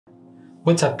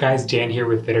What's up guys, Dan here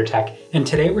with VitterTech, and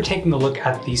today we're taking a look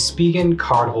at the Spigen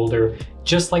card holder.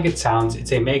 Just like it sounds,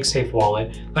 it's a MagSafe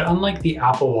wallet, but unlike the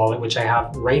Apple wallet, which I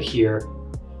have right here,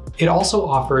 it also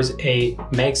offers a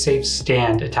MagSafe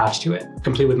stand attached to it,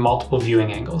 complete with multiple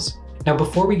viewing angles. Now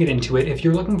before we get into it, if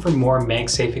you're looking for more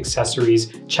MagSafe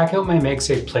accessories, check out my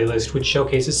MagSafe playlist, which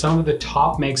showcases some of the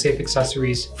top MagSafe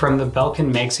accessories from the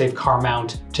Belkin MagSafe car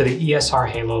mount to the ESR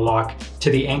Halo lock to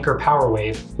the Anker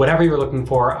Powerwave. Whatever you're looking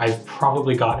for, I've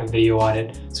probably got a video on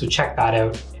it, so check that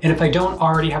out. And if I don't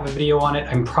already have a video on it,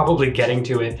 I'm probably getting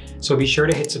to it, so be sure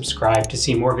to hit subscribe to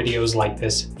see more videos like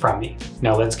this from me.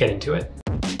 Now let's get into it.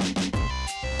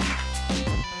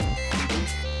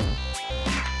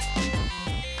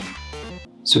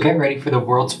 So get ready for the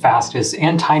world's fastest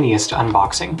and tiniest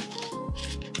unboxing.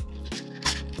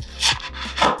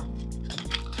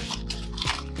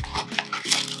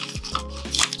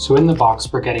 So in the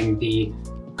box, we're getting the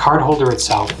card holder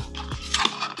itself,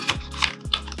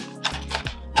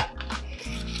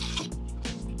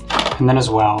 and then as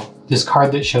well, this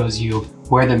card that shows you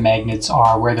where the magnets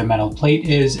are, where the metal plate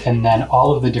is, and then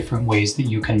all of the different ways that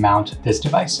you can mount this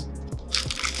device.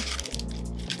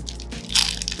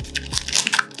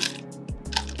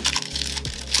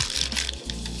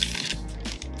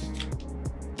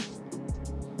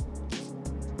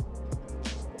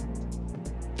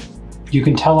 You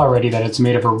can tell already that it's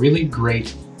made of a really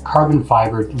great carbon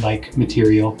fiber-like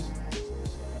material.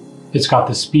 It's got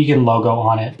the Spigen logo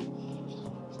on it.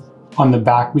 On the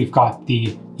back, we've got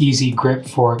the easy grip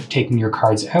for taking your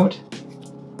cards out.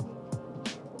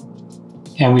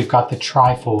 And we've got the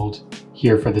tri-fold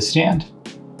here for the stand.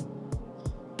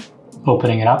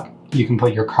 Opening it up, you can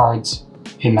put your cards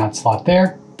in that slot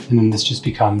there, and then this just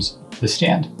becomes the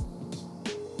stand.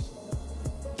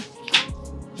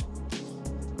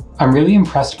 I'm really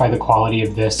impressed by the quality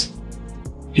of this.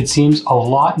 It seems a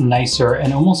lot nicer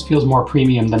and almost feels more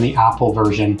premium than the Apple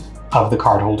version of the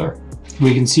card holder.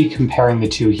 We can see comparing the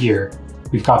two here.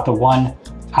 We've got the one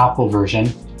Apple version,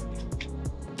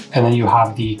 and then you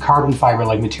have the carbon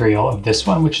fiber-like material of this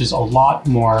one, which is a lot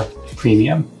more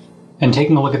premium. And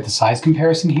taking a look at the size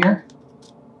comparison here,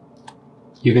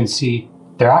 you can see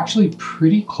they're actually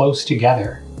pretty close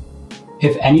together.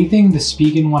 If anything, the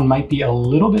Spigen one might be a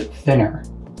little bit thinner.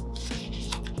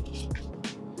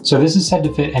 So this is said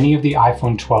to fit any of the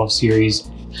iPhone 12 series.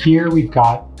 Here we've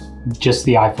got just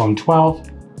the iPhone 12.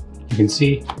 You can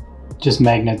see just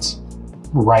magnets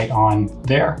right on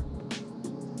there.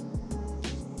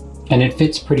 And it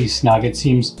fits pretty snug. It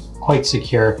seems quite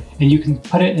secure. And you can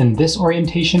put it in this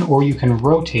orientation, or you can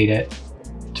rotate it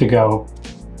to go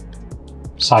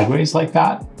sideways like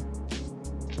that.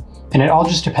 And it all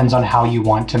just depends on how you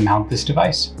want to mount this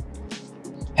device.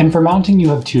 And for mounting, you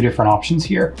have two different options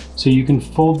here. So you can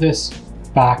fold this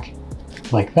back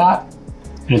like that,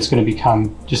 and it's going to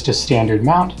become just a standard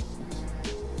mount.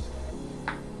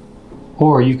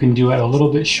 Or you can do it a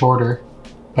little bit shorter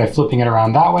by flipping it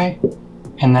around that way,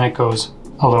 and then it goes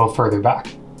a little further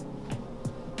back.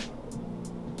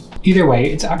 Either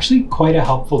way, it's actually quite a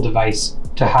helpful device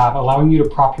to have, allowing you to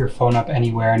prop your phone up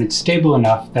anywhere, and it's stable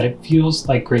enough that it feels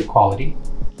like great quality.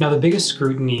 Now, the biggest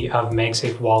scrutiny of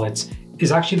MagSafe wallets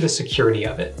is actually the security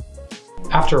of it.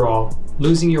 After all,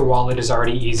 losing your wallet is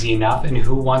already easy enough, and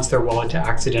who wants their wallet to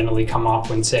accidentally come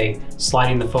off when, say,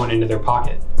 sliding the phone into their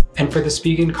pocket? And for the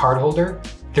Spigen card holder,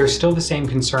 there's still the same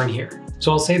concern here.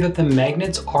 So I'll say that the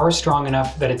magnets are strong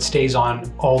enough that it stays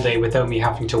on all day without me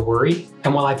having to worry.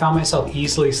 And while I found myself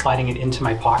easily sliding it into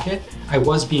my pocket, I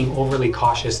was being overly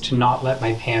cautious to not let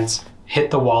my pants hit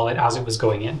the wallet as it was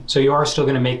going in. So you are still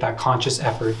going to make that conscious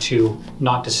effort to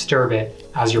not disturb it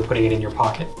as you're putting it in your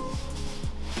pocket.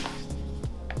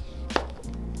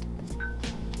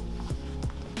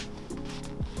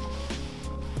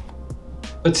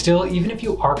 But still, even if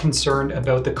you are concerned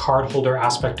about the card holder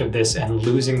aspect of this and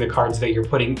losing the cards that you're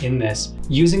putting in this,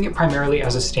 using it primarily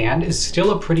as a stand is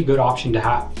still a pretty good option to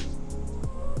have.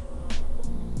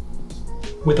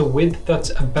 With a width that's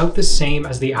about the same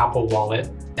as the Apple wallet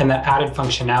and that added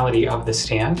functionality of the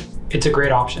stand, it's a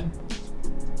great option.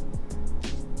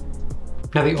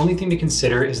 Now, the only thing to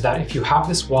consider is that if you have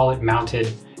this wallet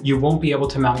mounted, you won't be able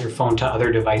to mount your phone to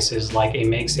other devices like a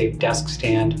MagSafe desk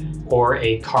stand or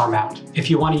a car mount. If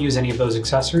you want to use any of those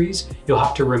accessories, you'll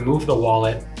have to remove the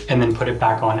wallet and then put it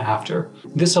back on after.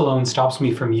 This alone stops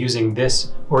me from using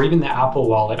this or even the Apple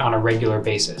wallet on a regular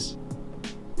basis.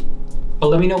 But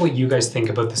let me know what you guys think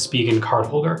about the Spigen card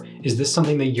holder. Is this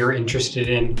something that you're interested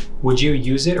in? Would you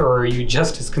use it, or are you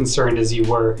just as concerned as you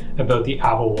were about the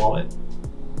Apple wallet?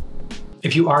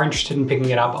 If you are interested in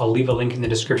picking it up, I'll leave a link in the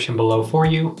description below for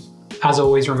you. As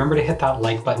always, remember to hit that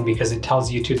like button because it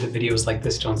tells YouTube that videos like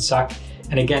this don't suck.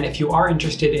 And again, if you are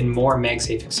interested in more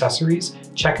MagSafe accessories,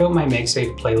 check out my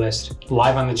MagSafe playlist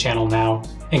live on the channel now,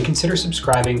 and consider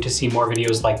subscribing to see more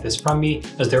videos like this from me,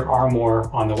 as there are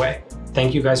more on the way.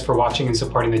 Thank you guys for watching and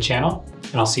supporting the channel,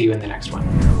 and I'll see you in the next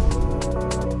one.